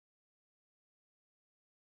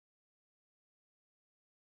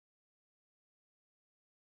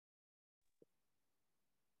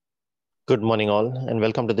Good morning, all, and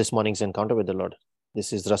welcome to this morning's encounter with the Lord.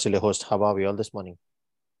 This is Russell, your host. How are we all this morning?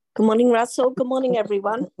 Good morning, Russell. Good morning,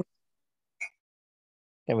 everyone.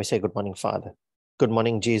 Can we say good morning, Father? Good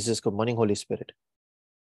morning, Jesus. Good morning, Holy Spirit.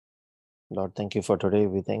 Lord, thank you for today.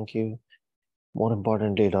 We thank you, more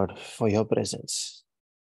importantly, Lord, for your presence.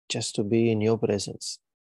 Just to be in your presence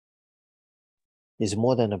is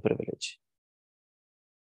more than a privilege.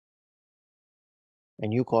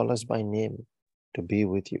 And you call us by name to be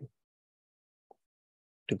with you,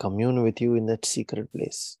 to commune with you in that secret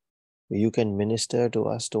place where you can minister to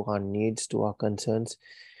us, to our needs, to our concerns,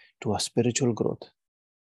 to our spiritual growth.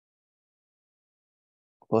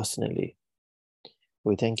 Personally,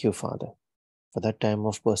 we thank you, Father, for that time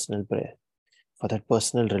of personal prayer, for that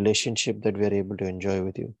personal relationship that we are able to enjoy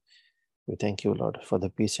with you. We thank you, Lord, for the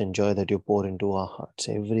peace and joy that you pour into our hearts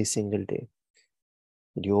every single day.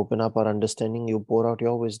 That you open up our understanding, you pour out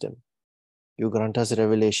your wisdom, you grant us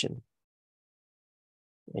revelation,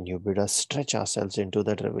 and you bid us stretch ourselves into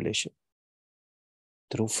that revelation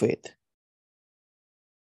through faith.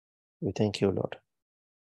 We thank you, Lord.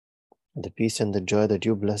 The peace and the joy that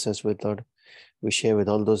you bless us with, Lord, we share with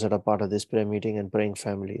all those that are part of this prayer meeting and praying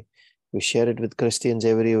family. We share it with Christians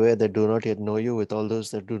everywhere that do not yet know you, with all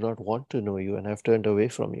those that do not want to know you and have turned away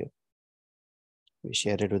from you. We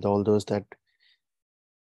share it with all those that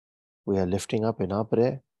we are lifting up in our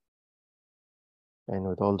prayer, and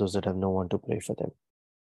with all those that have no one to pray for them.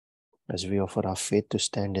 As we offer our faith to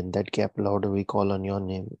stand in that gap, Lord, we call on your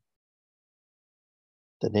name,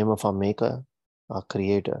 the name of our Maker, our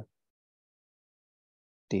Creator,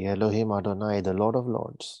 the Elohim Adonai, the Lord of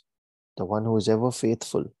Lords, the one who is ever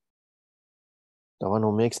faithful, the one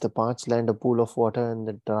who makes the parched land a pool of water and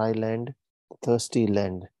the dry land, the thirsty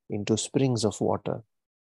land, into springs of water,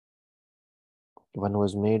 the one who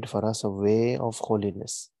has made for us a way of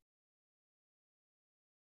holiness.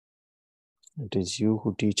 It is you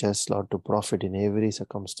who teach us, Lord, to profit in every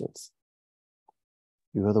circumstance.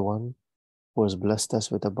 You are the one who has blessed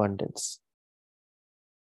us with abundance.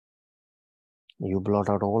 You blot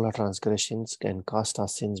out all our transgressions and cast our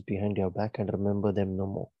sins behind your back and remember them no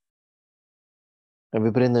more. And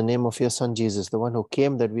we pray in the name of your Son, Jesus, the one who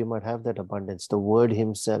came that we might have that abundance, the Word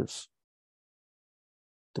himself,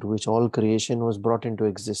 through which all creation was brought into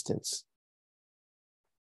existence.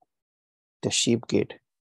 The sheep gate,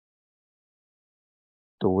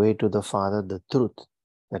 the way to the Father, the truth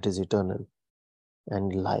that is eternal,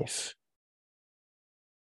 and life,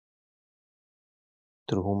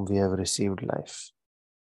 through whom we have received life.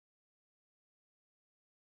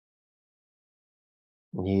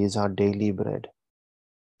 And he is our daily bread,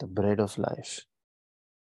 the bread of life.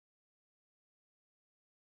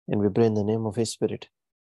 And we pray in the name of his Spirit,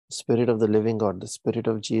 the Spirit of the living God, the Spirit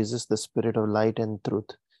of Jesus, the Spirit of light and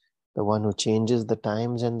truth, the one who changes the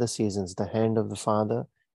times and the seasons, the hand of the Father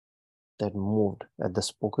that moved at the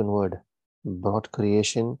spoken word, brought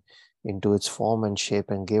creation into its form and shape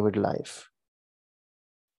and gave it life.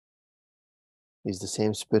 Is the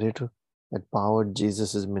same Spirit that powered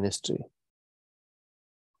Jesus' ministry,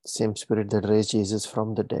 the same Spirit that raised Jesus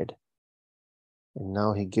from the dead. And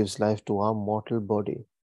now he gives life to our mortal body.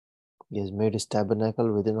 He has made his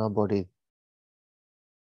tabernacle within our body,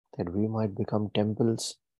 that we might become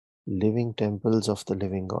temples, living temples of the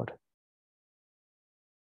living God.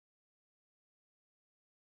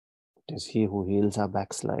 It is he who heals our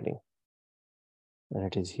backsliding. And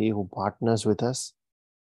it is he who partners with us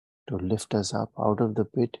to lift us up out of the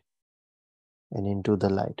pit and into the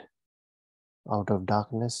light, out of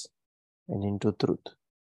darkness and into truth,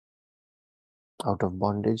 out of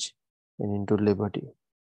bondage and into liberty,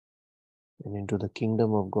 and into the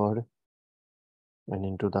kingdom of God and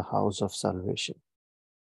into the house of salvation.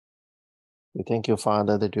 We thank you,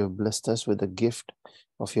 Father, that you have blessed us with the gift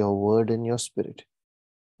of your word and your spirit.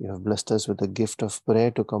 You have blessed us with the gift of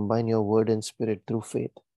prayer to combine your word and spirit through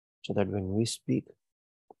faith, so that when we speak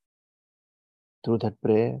through that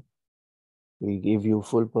prayer, we give you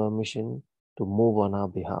full permission to move on our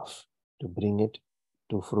behalf, to bring it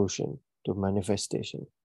to fruition, to manifestation.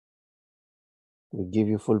 We give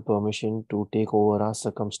you full permission to take over our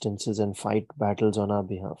circumstances and fight battles on our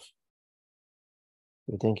behalf.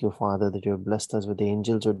 We thank you, Father, that you have blessed us with the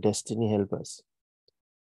angels of destiny helpers,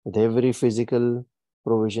 with every physical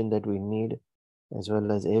provision that we need, as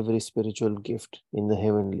well as every spiritual gift in the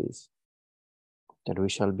heavenlies, that we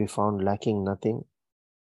shall be found lacking nothing,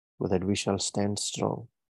 but that we shall stand strong.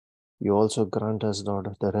 You also grant us,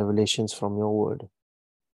 Lord, the revelations from your word,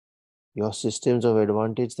 your systems of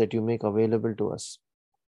advantage that you make available to us,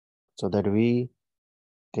 so that we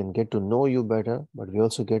can get to know you better, but we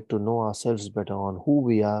also get to know ourselves better on who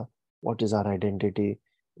we are, what is our identity,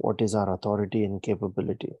 What is our authority and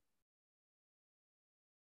capability?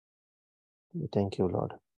 We thank you,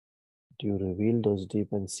 Lord. You reveal those deep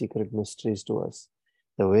and secret mysteries to us,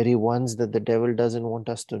 the very ones that the devil doesn't want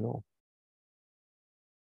us to know,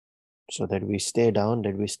 so that we stay down,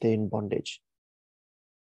 that we stay in bondage.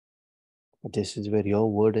 But this is where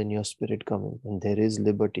your word and your spirit come in, and there is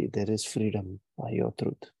liberty, there is freedom by your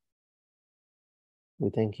truth.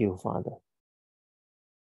 We thank you, Father.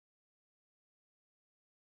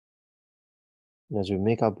 As we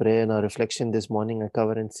make our prayer and our reflection this morning, I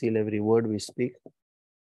cover and seal every word we speak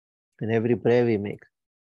and every prayer we make,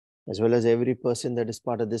 as well as every person that is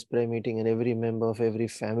part of this prayer meeting and every member of every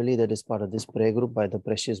family that is part of this prayer group by the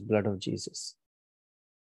precious blood of Jesus.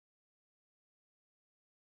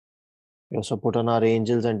 We also put on our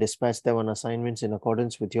angels and dispatch them on assignments in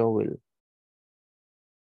accordance with your will.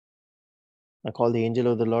 I call the angel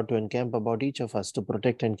of the Lord to encamp about each of us to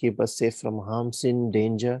protect and keep us safe from harm, sin,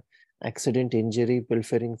 danger, accident, injury,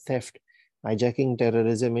 pilfering, theft, hijacking,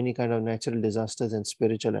 terrorism, any kind of natural disasters and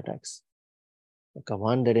spiritual attacks. I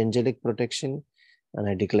command that angelic protection and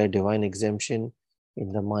I declare divine exemption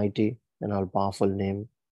in the mighty and all-powerful name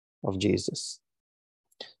of Jesus.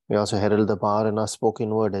 We also herald the power in our spoken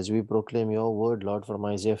word as we proclaim your word, Lord, from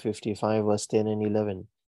Isaiah 55, verse 10 and 11.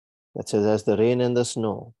 That says, as the rain and the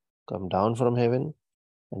snow come down from heaven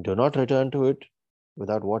and do not return to it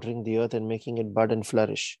without watering the earth and making it bud and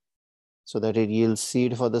flourish, so that it yields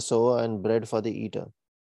seed for the sower and bread for the eater.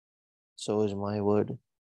 So is my word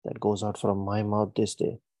that goes out from my mouth this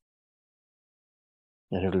day.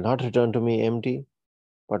 And it will not return to me empty,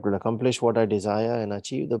 but will accomplish what I desire and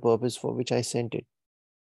achieve the purpose for which I sent it.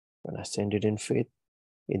 And I send it in faith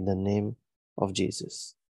in the name of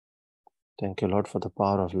Jesus. Thank you, Lord, for the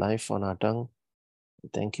power of life on our tongue.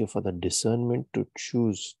 Thank you for the discernment to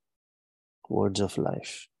choose words of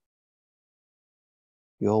life,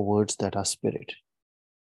 your words that are spirit,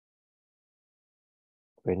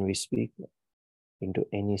 when we speak into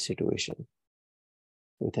any situation.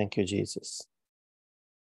 We thank you, Jesus.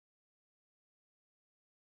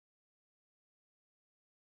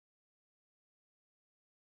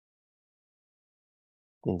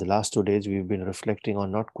 In the last 2 days, we've been reflecting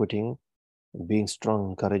on not quitting and being strong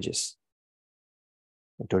and courageous.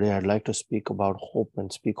 And today, I'd like to speak about hope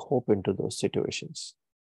and speak hope into those situations.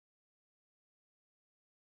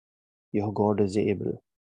 Your God is able.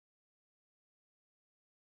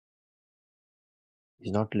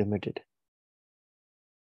 He's not limited.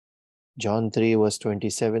 John 3 verse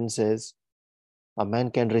 27 says, a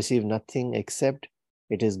man can receive nothing except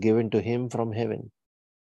it is given to him from heaven.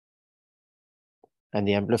 And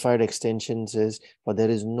the Amplified extension says, for there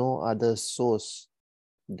is no other source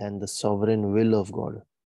than the sovereign will of God.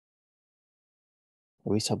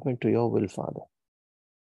 We submit to your will, Father.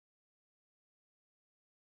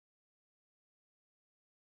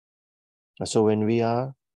 So when we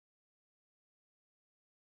are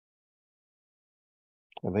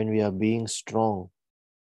being strong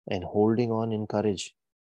and holding on in courage,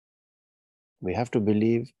 we have to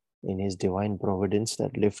believe in his divine providence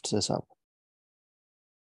that lifts us up.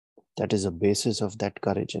 That is the basis of that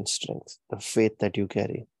courage and strength, the faith that you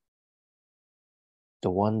carry. The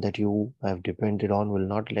one that you have depended on will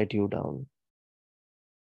not let you down.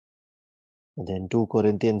 And then 2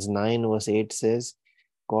 Corinthians 9 verse 8 says,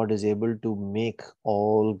 God is able to make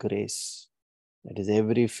all grace. That is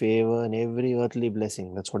every favor and every earthly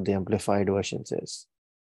blessing. That's what the Amplified version says.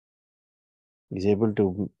 He's able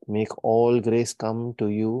to make all grace come to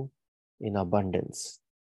you in abundance,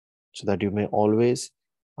 so that you may always,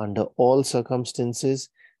 under all circumstances,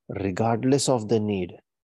 regardless of the need,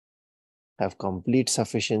 have complete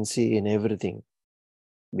sufficiency in everything,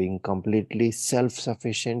 being completely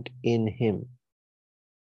self-sufficient in Him,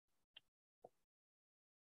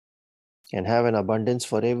 and have an abundance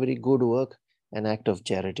for every good work and act of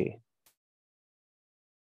charity.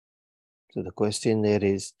 So the question there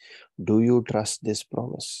is, do you trust this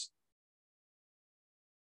promise?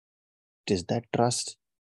 It is that trust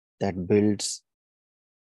that builds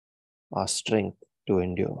our strength to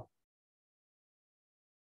endure,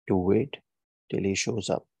 to wait till He shows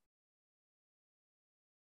up.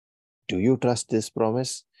 Do you trust this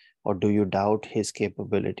promise, or do you doubt His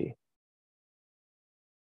capability?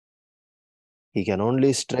 He can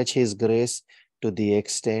only stretch His grace to the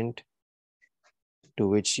extent to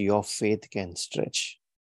which your faith can stretch.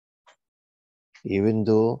 Even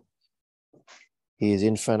though He is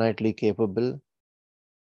infinitely capable,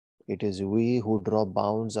 it is we who draw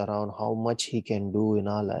bounds around how much He can do in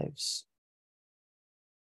our lives.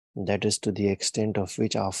 That is to the extent of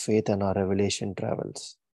which our faith and our revelation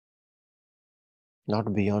travels.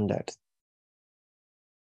 Not beyond that.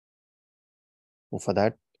 For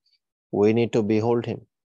that, we need to behold him.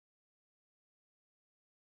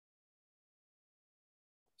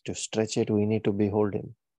 To stretch it, we need to behold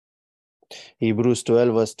him. Hebrews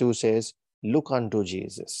 12 verse 2 says, look unto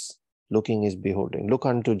Jesus. Looking is beholding. Look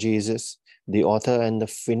unto Jesus, the author and the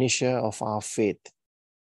finisher of our faith.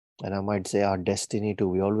 And I might say our destiny too.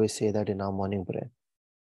 We always say that in our morning prayer.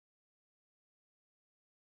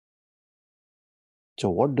 So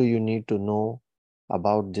what do you need to know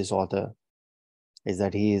about this author? Is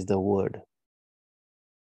that he is the Word.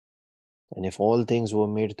 And if all things were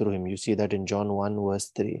made through him, you see that in John 1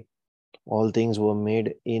 verse 3. All things were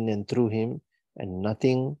made in and through him, and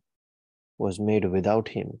nothing was made without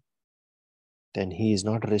him. Then he is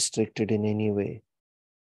not restricted in any way.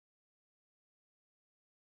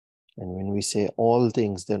 And when we say all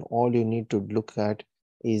things, then all you need to look at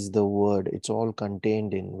is the Word. It's all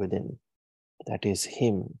contained in within. That is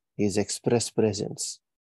him, his express presence.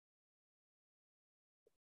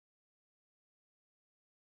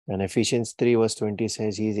 And Ephesians 3 verse 20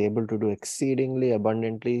 says he is able to do exceedingly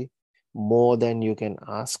abundantly more than you can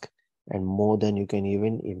ask and more than you can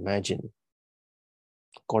even imagine,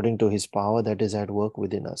 according to his power that is at work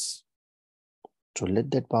within us. To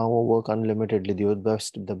let that power work unlimitedly,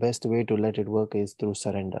 the best way to let it work is through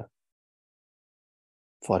surrender.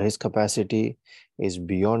 For his capacity is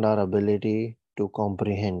beyond our ability to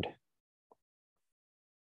comprehend.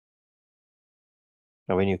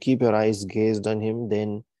 Now, when you keep your eyes gazed on him,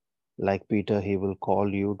 then, like Peter, he will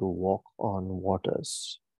call you to walk on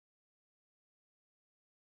waters.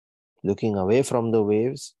 Looking away from the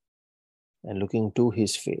waves and looking to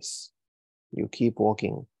his face, you keep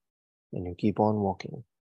walking and you keep on walking.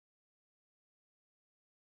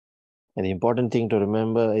 And the important thing to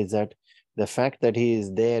remember is that the fact that he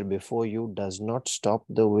is there before you does not stop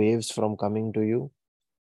the waves from coming to you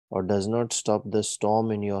or does not stop the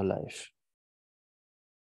storm in your life.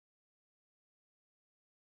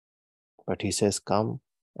 But he says, come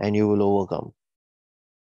and you will overcome.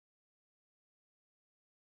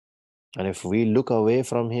 And if we look away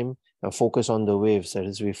from him and focus on the waves, that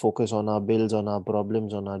is, we focus on our bills, on our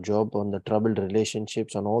problems, on our job, on the troubled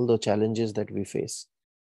relationships, on all the challenges that we face,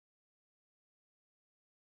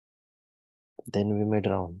 then we may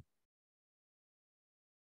drown.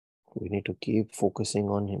 We need to keep focusing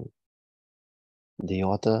on him, the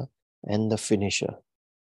author and the finisher.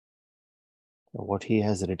 What he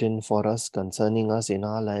has written for us concerning us in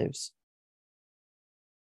our lives,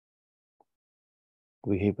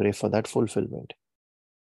 we pray for that fulfillment.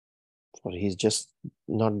 For he's just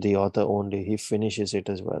not the author only, he finishes it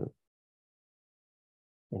as well.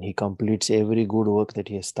 And he completes every good work that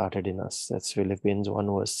he has started in us. That's Philippians 1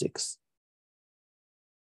 verse 6.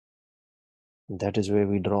 That is where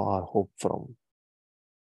we draw our hope from.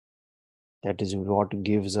 That is what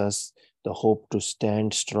gives us the hope to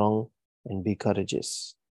stand strong and be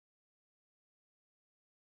courageous.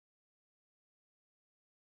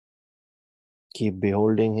 Keep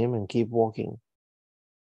beholding him and keep walking.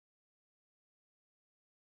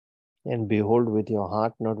 And behold with your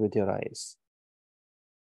heart, not with your eyes.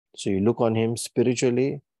 So you look on him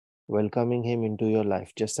spiritually, welcoming him into your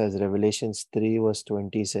life, just as Revelations 3 verse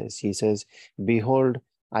 20 says. He says, behold,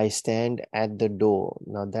 I stand at the door.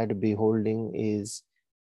 Now that beholding is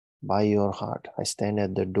by your heart. I stand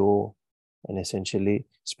at the door, and essentially,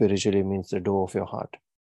 spiritually means the door of your heart.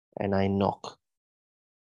 And I knock.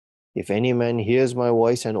 If any man hears my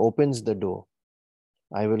voice and opens the door,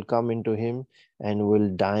 I will come into him and will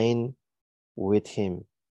dine with him,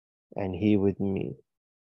 and he with me.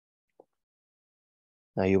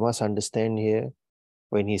 Now you must understand here,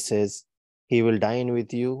 when he says, he will dine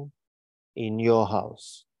with you in your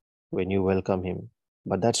house when you welcome him.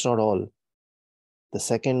 But that's not all. The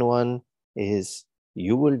second one is,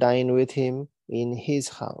 you will dine with him in his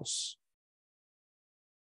house.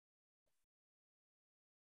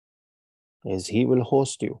 As he will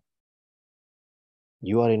host you.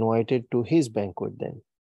 You are invited to his banquet then.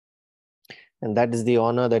 And that is the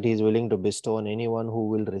honor that he is willing to bestow on anyone who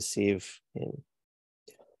will receive him.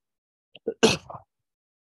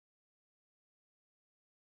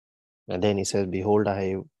 And then he says, behold,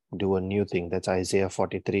 I do a new thing. That's Isaiah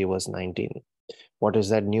 43 verse 19. What is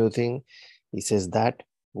that new thing? He says that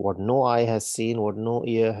what no eye has seen, what no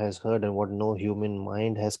ear has heard, and what no human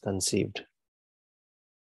mind has conceived.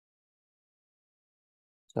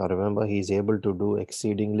 Now remember, he is able to do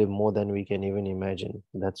exceedingly more than we can even imagine.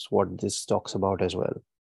 That's what this talks about as well.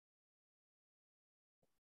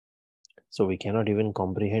 So we cannot even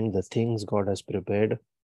comprehend the things God has prepared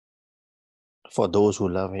for those who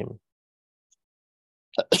love him.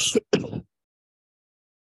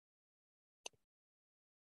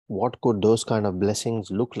 What could those kind of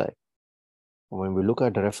blessings look like? When we look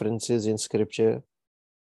at references in Scripture,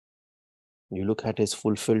 you look at his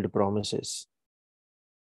fulfilled promises.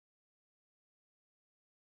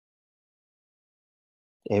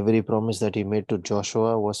 Every promise that he made to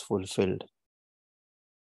Joshua was fulfilled.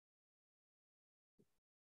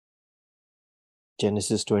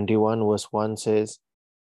 Genesis 21 verse 1 says,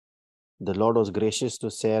 the Lord was gracious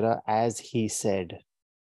to Sarah as he said,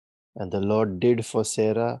 and the Lord did for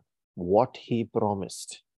Sarah what he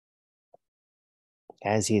promised.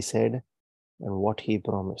 As he said and what he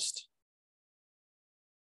promised.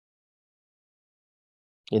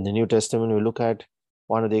 In the New Testament, we look at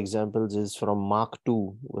one of the examples is from Mark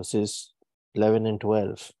 2 verses 11 and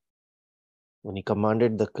 12. When he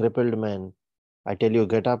commanded the crippled man, I tell you,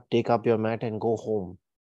 get up, take up your mat and go home.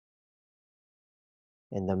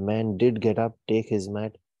 And the man did get up, take his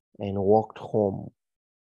mat and walked home.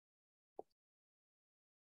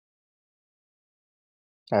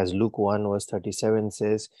 As Luke 1 verse 37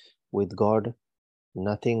 says, with God,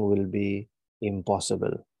 nothing will be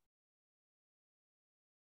impossible.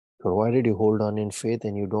 Provided you hold on in faith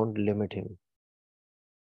and you don't limit him.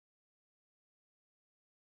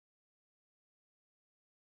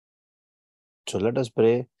 So let us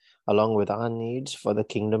pray along with our needs for the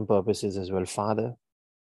kingdom purposes as well. Father,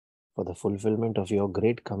 for the fulfillment of your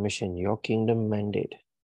great commission, your kingdom mandate,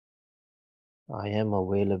 I am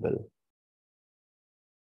available.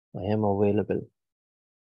 I am available.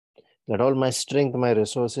 Let all my strength, my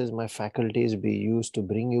resources, my faculties be used to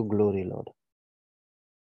bring you glory, Lord.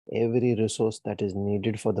 Every resource that is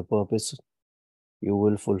needed for the purpose you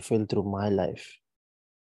will fulfill through my life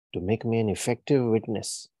to make me an effective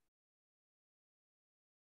witness.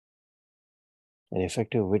 An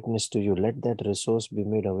effective witness to you. Let that resource be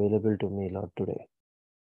made available to me, Lord, today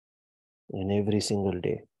and every single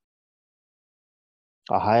day.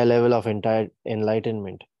 A higher level of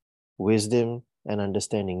enlightenment, wisdom and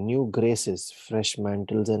understanding, new graces, fresh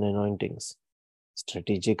mantles and anointings,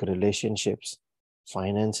 strategic relationships,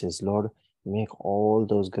 finances. Lord, make all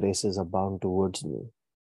those graces abound towards me.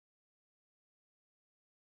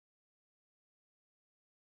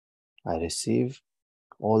 I receive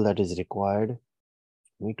all that is required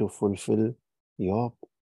for me to fulfill your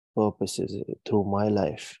purposes through my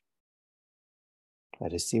life. I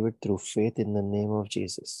receive it through faith in the name of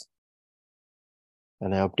Jesus.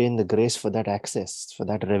 And I obtain the grace for that access, for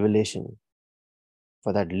that revelation,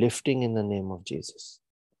 for that lifting in the name of Jesus.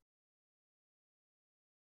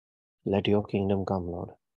 Let your kingdom come, Lord.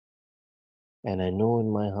 And I know in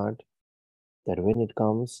my heart that when it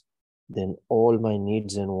comes, then all my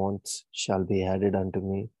needs and wants shall be added unto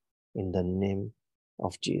me in the name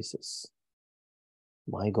of Jesus.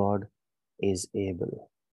 My God is able.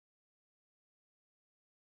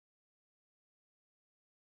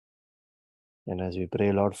 And as we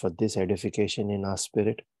pray, Lord, for this edification in our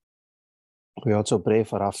spirit, we also pray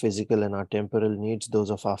for our physical and our temporal needs, those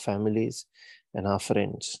of our families and our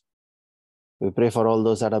friends. We pray for all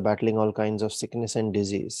those that are battling all kinds of sickness and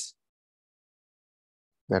disease,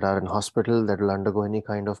 that are in hospital, that will undergo any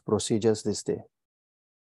kind of procedures this day.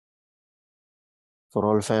 For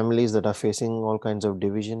all families that are facing all kinds of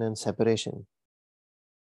division and separation.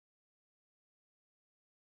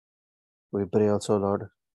 We pray also, Lord,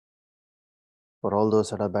 for all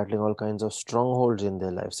those that are battling all kinds of strongholds in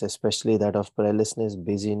their lives, especially that of prayerlessness,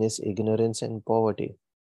 busyness, ignorance, and poverty.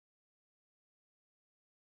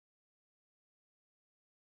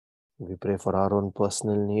 We pray for our own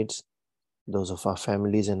personal needs, those of our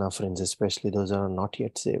families and our friends, especially those that are not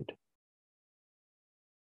yet saved.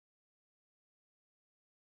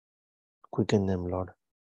 Quicken them, Lord,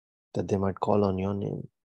 that they might call on your name.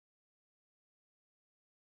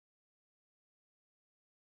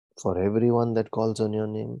 For everyone that calls on your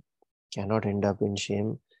name cannot end up in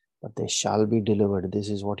shame, but they shall be delivered. This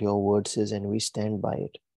is what your word says, and we stand by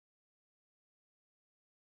it.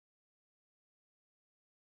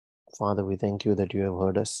 Father, we thank you that you have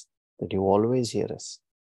heard us, that you always hear us.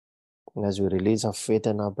 And as we release our faith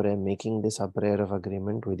and our prayer, making this a prayer of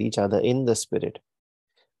agreement with each other in the Spirit,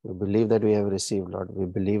 we believe that we have received, Lord. We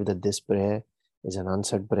believe that this prayer is an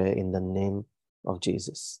answered prayer in the name of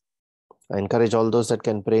Jesus. I encourage all those that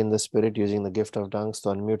can pray in the Spirit using the gift of tongues to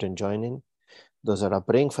unmute and join in. Those that are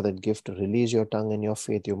praying for that gift, release your tongue and your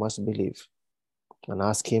faith. You must believe and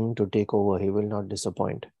ask him to take over. He will not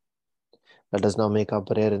disappoint. Let us now make our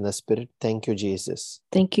prayer in the Spirit. Thank you, Jesus.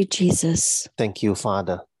 Thank you, Jesus. Thank you,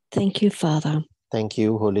 Father. Thank you, Father. Thank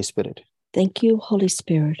you, Holy Spirit. Thank you, Holy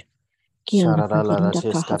Spirit. Sharada la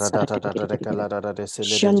rasis karada da da da kalara da de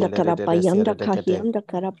sile de Shanda jele de de sire Karabayanda de kete. Kahianda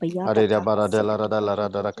Karabayanda Arida barada la rada la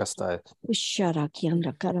rada da kastai. Ushara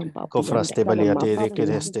Kianda Karamba Pianda Kofraste baliate de Karamapia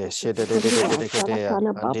kereste. Shede de kete.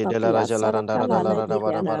 Sarakana Andi Baba de la Pia raja la randa rada Sarakala la rada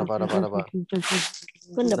bara bara Lediana bara bara bara.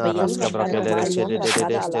 Kunda Na Bayanda raska brakele de sede Karamayanda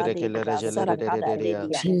de ste Karala de kele Ledia rejele Sarakala de ya.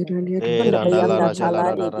 Ledia E Kunda randa la Bayanda raja la Kala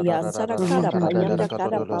rada rada Ledia rada rada Sarakara bakara de la Bayanda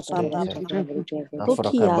Kara katodoske. Papa Papa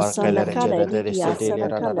Afraka Ukia barkele Sandakara rejele de Ledia sede de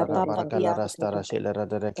rada Sarakala rada Papa barakala Pia rasta rashele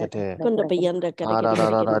rada de kete. Kunda Bayanda Kara Ara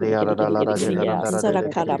rada rada ya rada la rajele randa rada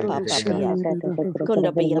de Sarakara Papa de. Pia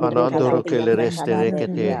Kunda Bayanda Kara Anandoro kele Bayanda reste Kara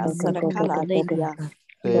rekete. Ledia Sarakala Ledia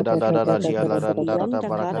Se da da da da jia la randa rada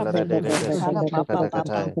Yanda kara barakala de bayanda kara papa de papa.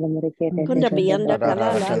 katai. Kunda biyanda Ada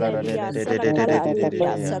kala hara la kala la de liya sara kala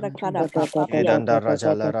liya ya. sara kara papa piya. Edanda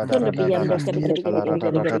raja la rada Kunda rada la biyanda rasta kiri kiri kiri kala kiri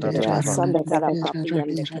rada kiri rada kiri rada kiri ya rada. sanda kara papa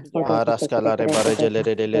yanda kiri ya. Araskala de barajele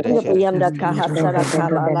de Kunda reke. biyanda kaha sara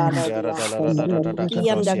kala la la Ya liya. rada la rada rada Kiyanda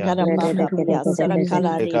katosia. kara papa piya sara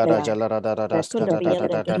kala Eka liya. raja la rada rada Kunda skada da da biyanda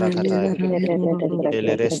da da kiri da kiri kiri katai. kiri kiri kiri kiri kiri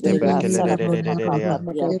Ele kiri reste kiri ya berkele sara de papa ya.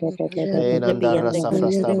 papa. Kunda Enanda biyanda rasa kiri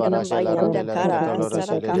frasta kiri kiri baraje la bayanda randele kara rekatolo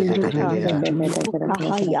sara rajele kaha. ya.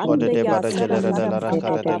 Ode Ukahayanda de ya barajele rada sarakara la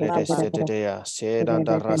papa raskada de le papa papa. reste de ya.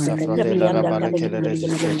 Sedanda rasa frate la Nabiyanda rabara kada kele kiri kiri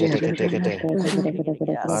kiri resiste kiri de kiri kete kiri kete. kiri kiri kiri kiri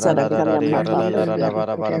kiri ya Ara da da da sarakana di ara papa la la papa. rada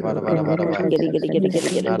bara bara bara bara bara bara. Giri giri giri giri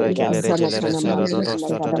giri Ara giri ya kele rejele sarakana resera do mabiyanda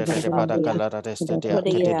rosto da kada de de papa bada ya. kala reste de ya.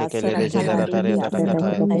 Kodi Kete de ya kele rejele sarakala rada didi ya da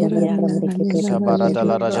katai. sarakala ya. Sabara da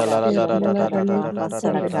la raja la Kodi rada ya da da da da da da papa da papa da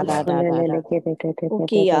da da da sarakala ba. da da da da.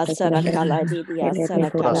 Uki ya sarakala didi ya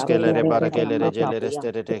sarakara Proskele re bayanda bara kada kele papa rejele ya.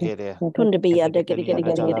 reste de kele. Kundi Kete biyanda de giri kele giri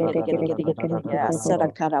raja giri la giri rada da giri da giri da giri da giri da ya da da da.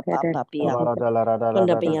 sarakara papa ya. Sabara da la rada da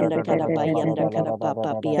Kunda da da da biyanda da kada da da bara bayanda da la kada rada da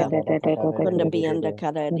papa da da piya. da da kata de Kunda de biyanda de.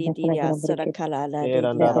 kada didiya sarakala la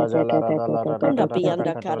Eranda didiya. raja la rada la rada da Kunda da da da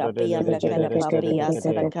biyanda kato kada de le biyanda rejele kada reste de papiya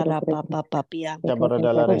kete. sarakala papa papiya. Sabara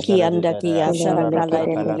da la rejele Ukiyanda rejele kiya ashala da sarakala kala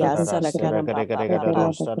kala da didiya da da sera sarakana kade papa kade kade papa.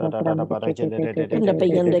 rosta da da da da bara jele Kunda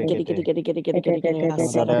biyanda de giri giri kete. giri giri giri giri giri ya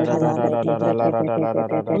Da da da da sarakala da la da da da didiya. la rada la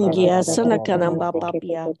rada da da da Ngiya da da ba ba ba sarakana ba ba. papa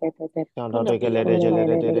piya. Chanda Kunda de kele biyanda rejele kada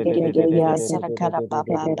de de giri de giri de giri de giri de ya de de de de sarakara de de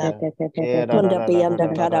papa de papa. de. E da da Kunda da la da biyanda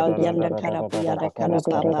da da da kada da da da yanda da da kada da da da piyanda ba kara kada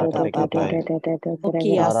sta da papa da da de papa papa. kete.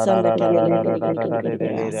 Okia Ara da sanda da da kada da giri da giri da giri da da giri de giri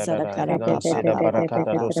de ya de da da sara da. kada Ina papa se da papa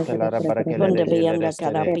barakata papa. dus kala da barakele Kunda rejele biyanda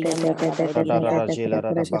kada restere. piyanda kada Da da da diya. da jila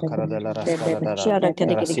da da bakara de la rasta da da da. Shara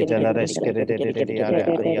kada giri giri Rasita la giri giri giri reskere giri de de giri de giri de giri yare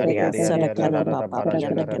giri giri yare giri ya yare yare sara yare la kada da da papa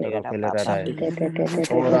barajela piyanda da kada da kada rokele da papa da. pi.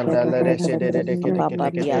 Oranda la rese de kete Papa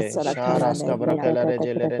kete piya kete. sara kala Sharas la diya. kabrakela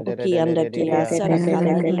rejele Ukiyanda de kiya ya. sara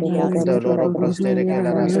kala diya Ando sara loro kala prostere papa. ke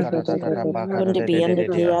la raskara da da da bakara Kunda de biyanda ya.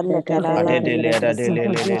 kiyanda kada la Ade de le diya da de sara le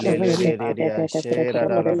le le kala le la le le diya. le le ya. She da da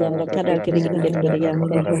Kunda da da da biyanda da da kada da giri da giri da giri da giri da da ya.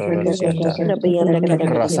 bakara do do sienta. Kunda biyanda kada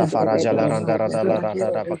giri giri Rasa giri giri faraja giri la ya randa sara da da la kala. da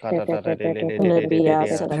da da bakara da da Kunda de biya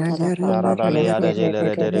ya. sara kala papa Aradale piya. ada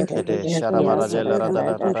jele de kete. Kunda Shara kiya baraje sara la da kala da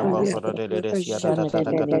da da da da da. bakara de sia da da Shana da giri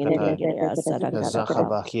da giri kata giri giri kata. giri ya sara kala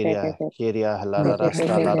papa. Zakhaba kiria la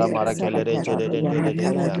rasta la Ya ramara sara kele kala rejele piyanda de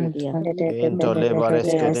kala ya. diya. Into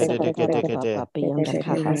lebares Ya kede sara de kala kete papa kete. piyanda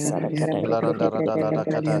kaha sara kala La giri randa giri rada giri la giri da giri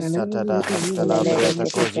kata ya. satada haskala briata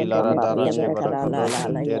koji la Papa randa raje piyanda kala la barakondo la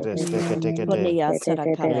la ya. sende reste Kunda kete. ya sara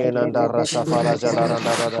kala diya. Enanda rasa faraja la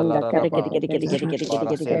randa la Anda rada kara giri ba. giri giri giri giri giri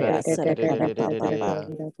Bara giri giri sele ya de sara kete kala papa de papa.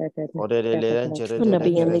 ya. Ode de le renchere Kunda de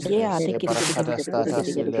biyanda kereste. kiya anda Se giri giri giri barakata giri giri stata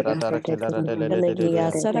giri giri sile giri. rada kela Kanda de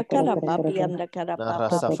kiya ya. sara kala papi anda kara Na papa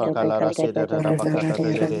rasa piyanda fakala kara rase giri da giri da giri. bakata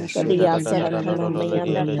de Kanda she da ya da sara da kana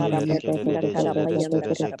mayanda kara anda de kara jele bayanda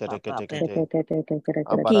reste kara kete papa kete pe. kete.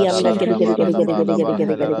 Ki Abara da anda la giri rada giri bara giri da giri ba giri la giri bara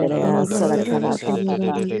giri kela giri giri randa ya randa sara kele kala rese papa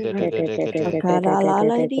pa. de kete. Kara la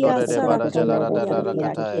la diya Ore de sara bara jala kana rada la mayanda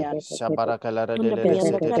ya kata. kiya. Shabara kela Kunda de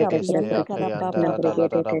rese biyanda kara keste biyanda kara akayanda papa rada pa. la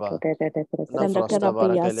rada ba. Na Kanda frosta kara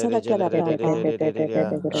bara piya kele sara jele kara papa.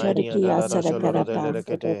 ya. Aini anda Sharikiya la sara joloro kara de pa. le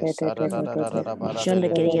kete. Sada bara de Shanda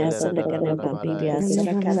le kiriya jele sanda kana rada papi bara. piya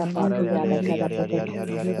sara kara Ara papi de yanda le kara yari papa.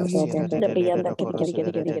 sira Kunda de biyanda do kiri koro kiri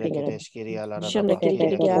kiri sile kiri kiri de kiri. kete shkiri ala rada Shanda kiri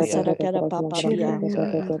kiri bakiria kiri kiria. sara kara papa piya.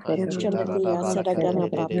 Anchi Shanda darada kiya sara barakele kana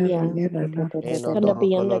papi de. ya. Eno Kunda doro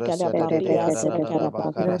biyanda colore kara sere papi de ya ada sara da kara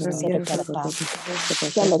papi ya bakarasta. sara kara pa.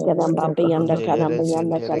 Shanda kara papi yanda kara Jelere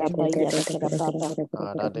mayanda sentere kara pa kete. yanda kara papa.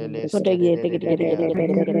 Ada de Kunda leske ye kiri kiri kiri ya. kiri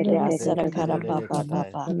kiri kiri kiri Ade sara kete kara de papa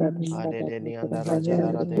katai. papa. Ade de ni anda raja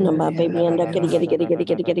Nama baby anda kiri kiri kiri kiri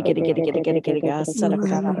kiri kiri kiri kiri kiri kiri kiri sara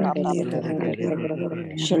kara papa.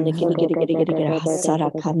 Shanda kiri kiri kiri kiri kiri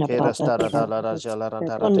hasara kana papa pia.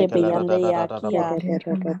 Konde beyanda ya kia.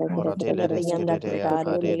 Konde beyanda kada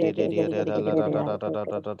kiri kiri kiri kiri kiri kiri kiri.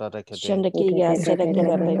 Shanda kiri ya sada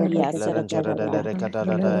kada baby ya sada kada ba.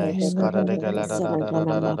 Sana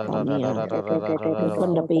kana papa mia.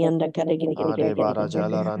 Konde beyanda kada kiri kiri kiri kiri kiri.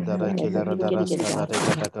 Kiri kiri kiri kiri.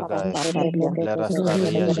 Papa papa pia.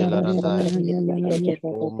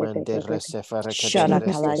 Shara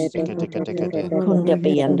kala. Konde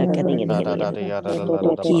beyanda kiri kiri kiri kiri.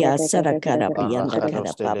 Kia sarakara bayanda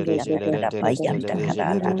kara babianda kara bayanda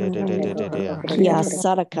karada. Kia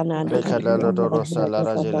sarakana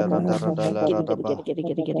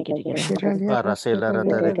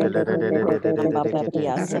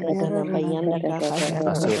babia sarakana bayanda kahaya.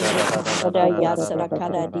 Oda ya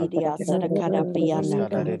sarakara didia sarakara bayanda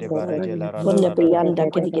kara. Kunda bayanda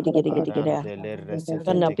kiri kiri kiri kiri kiri.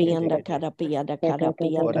 Kunda bayanda kara bayanda kara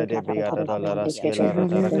bayanda kara papa papia.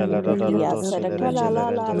 Kia sarakara la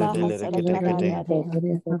la la sarakara ya de.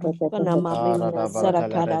 Kunda mamina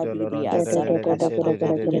sarakara didia sarakara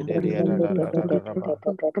papia.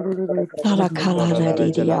 Sarakara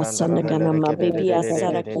didia sanagana mabibia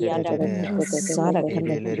sarakia da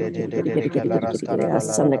sarakana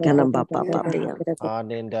sanagana papa papia.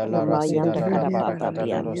 Mayanda kara papa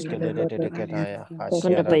pia.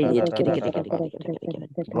 Kunda bayanda kiri kiri kiri kiri kiri kiri.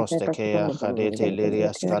 Brostekea Hadete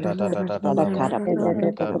Lirias Kada Sarakara bayanda kara papa.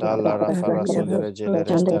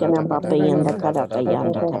 Tandagana papa yanda kara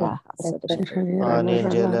bayanda kara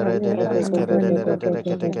Angelere deleres kere delere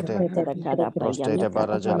kete sarakara bayanda Prostete kara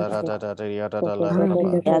Barajala papa. Yada Laraba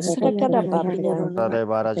Sarakara papia. Rade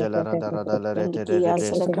Barajala Rada Kia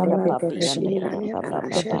sarakara papi yanda kara papa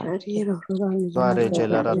papa. Vare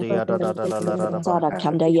Jelara Diada Laraba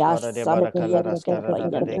Sarakanda ya Vare de sarakia Baracala kara Rascara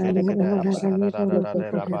bayanda de kara Kete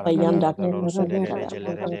papa. Bayanda Baracala kara Dolorse de kara.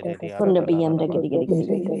 Gelere de Diada Kunda bayanda Laraba gidi gidi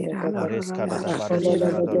gidi gidi. Oris Cada da Kunda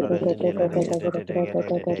Barajala Dolores gidi de gidi.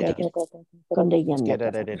 Kunda yanda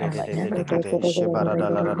Skeda kara papa yanda kara. Shibara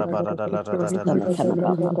Dalara Barada Sana kana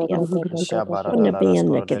papa pia. Shabara Kunda Dalara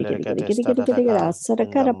bayanda Scoro gidi gidi gidi Delicate gidi gidi gidi gidi. Statataka in the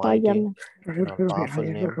Sarakara mighty bayanda. and powerful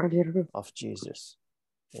name of Jesus.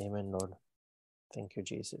 Amen, Lord. Thank you,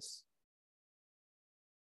 Jesus.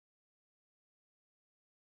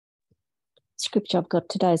 Scripture I've got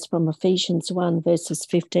today is from Ephesians 1, verses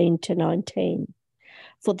 15 to 19.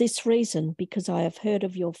 For this reason, because I have heard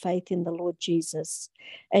of your faith in the Lord Jesus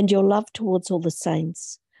and your love towards all the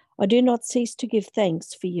saints, I do not cease to give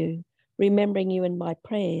thanks for you, remembering you in my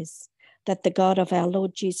prayers, that the God of our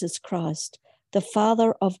Lord Jesus Christ, the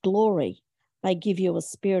Father of glory, may give you a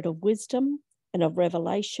spirit of wisdom and of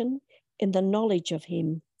revelation in the knowledge of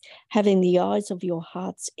him, having the eyes of your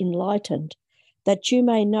hearts enlightened, that you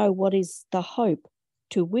may know what is the hope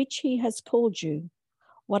to which he has called you,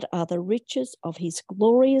 what are the riches of his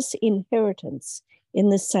glorious inheritance in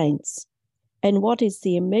the saints, and what is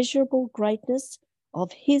the immeasurable greatness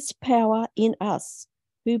of his power in us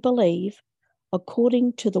who believe,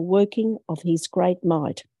 according to the working of his great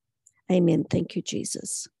might. Amen. Thank you,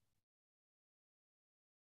 Jesus.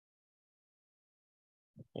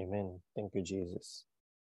 Amen. Thank you, Jesus.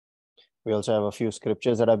 We also have a few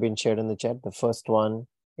scriptures that have been shared in the chat. The first one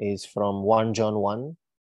is from 1 John 1,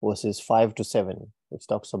 verses 5 to 7, which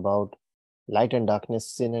talks about light and darkness,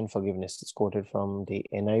 sin and forgiveness. It's quoted from the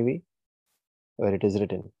NIV, where it is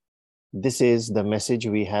written, "This is the message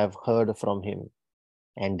we have heard from him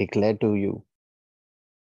and declare to you.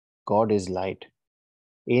 God is light.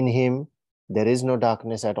 In him there is no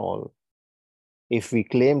darkness at all. If we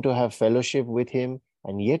claim to have fellowship with him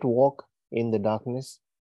and yet walk in the darkness,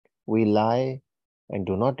 we lie and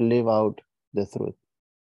do not live out the truth.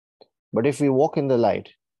 But if we walk in the light,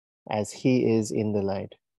 as he is in the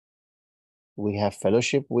light, we have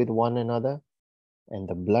fellowship with one another, and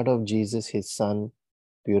the blood of Jesus, his Son,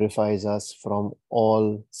 purifies us from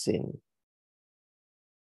all sin."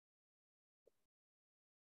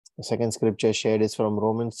 The second scripture shared is from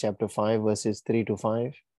Romans chapter 5, verses 3 to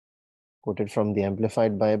 5, quoted from the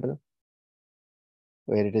Amplified Bible,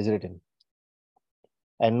 where it is written,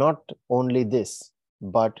 "And not only this,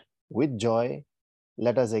 but with joy,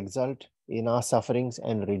 let us exult in our sufferings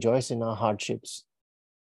and rejoice in our hardships,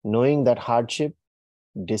 knowing that hardship,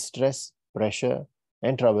 distress, pressure,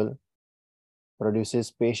 and trouble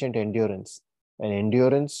produces patient endurance, and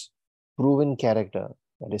endurance, proven character,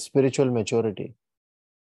 that is spiritual maturity,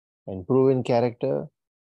 and proven character,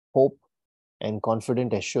 hope, and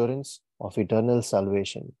confident assurance of eternal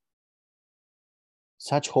salvation."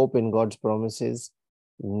 Such hope in God's promises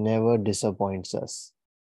never disappoints us,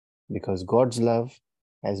 because God's love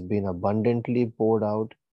has been abundantly poured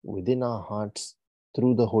out within our hearts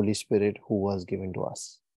through the Holy Spirit who was given to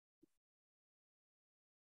us.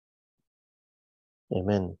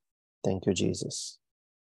 Amen. Thank you, Jesus.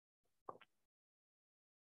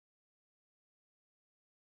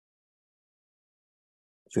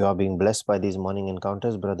 If you are being blessed by these morning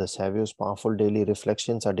encounters, Brother Savio's powerful daily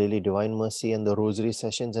reflections, our daily divine mercy, and the rosary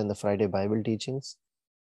sessions and the Friday Bible teachings,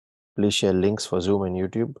 please share links for Zoom and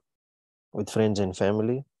YouTube with friends and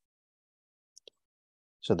family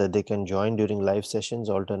so that they can join during live sessions.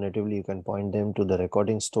 Alternatively, you can point them to the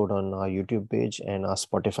recording stored on our YouTube page and our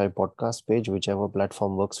Spotify podcast page, whichever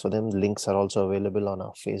platform works for them. Links are also available on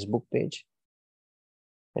our Facebook page.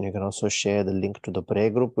 And you can also share the link to the prayer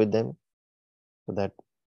group with them so that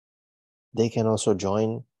they can also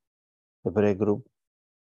join the prayer group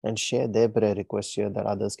and share their prayer requests here that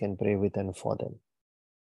others can pray with and for them.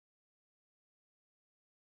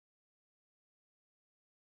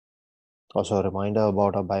 Also, a reminder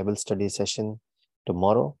about our Bible study session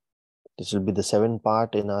tomorrow. This will be the 7th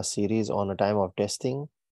part in our series on a time of testing,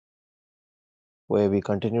 where we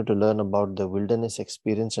continue to learn about the wilderness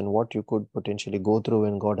experience and what you could potentially go through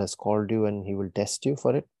when God has called you and He will test you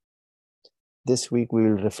for it. This week, we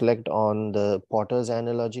will reflect on the potter's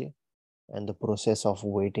analogy and the process of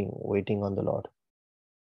waiting on the Lord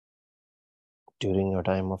during your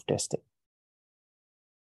time of testing.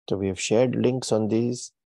 So we have shared links on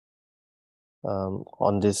these,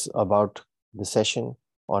 about the session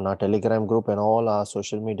on our Telegram group and all our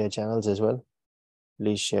social media channels as well.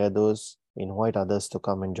 Please share those, invite others to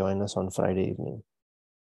come and join us on Friday evening.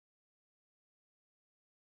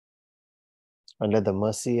 And let the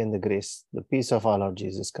mercy and the grace, the peace of our Lord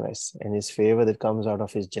Jesus Christ and His favor that comes out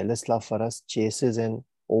of His jealous love for us chases and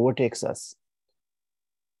overtakes us.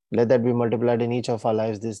 Let that be multiplied in each of our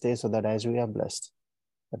lives this day so that as we are blessed,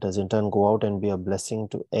 let us in turn go out and be a blessing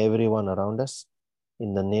to everyone around us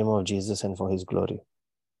in the name of Jesus and for His glory.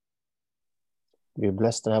 Be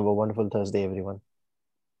blessed and have a wonderful Thursday, everyone.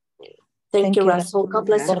 Thank you, Russell. God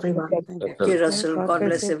bless Yeah. everyone. Thank you, Russell. God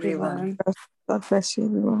bless everyone. God bless you,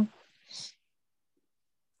 everyone.